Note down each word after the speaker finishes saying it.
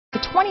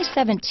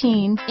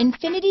2017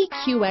 INFINITI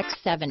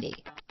QX70.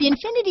 The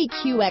INFINITI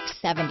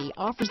QX70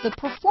 offers the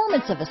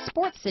performance of a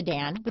sports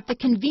sedan with the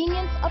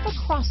convenience of a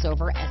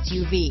crossover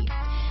SUV.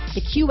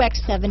 The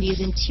QX70's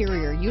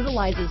interior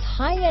utilizes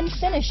high-end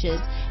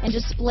finishes and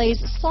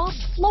displays soft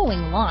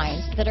flowing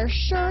lines that are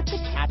sure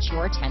to catch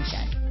your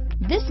attention.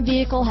 This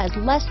vehicle has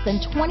less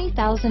than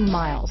 20,000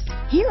 miles.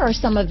 Here are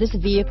some of this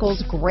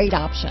vehicle's great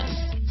options: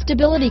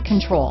 stability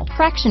control,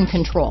 traction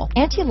control,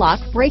 anti-lock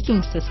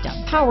braking system,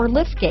 power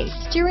liftgate,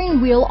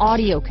 steering wheel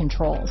audio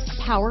controls,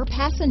 power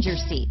passenger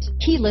seat,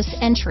 keyless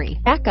entry,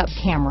 backup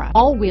camera,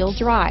 all-wheel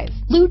drive,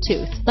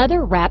 Bluetooth,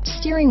 leather-wrapped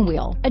steering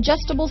wheel,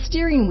 adjustable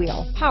steering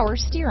wheel, power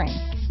steering,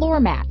 floor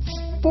mats,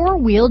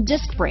 four-wheel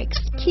disc brakes,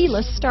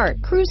 keyless start,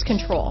 cruise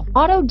control,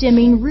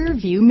 auto-dimming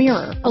rear-view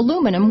mirror,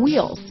 aluminum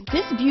wheels.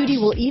 This beauty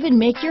will even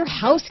make your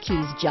house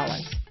keys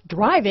jealous.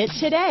 Drive it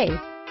today.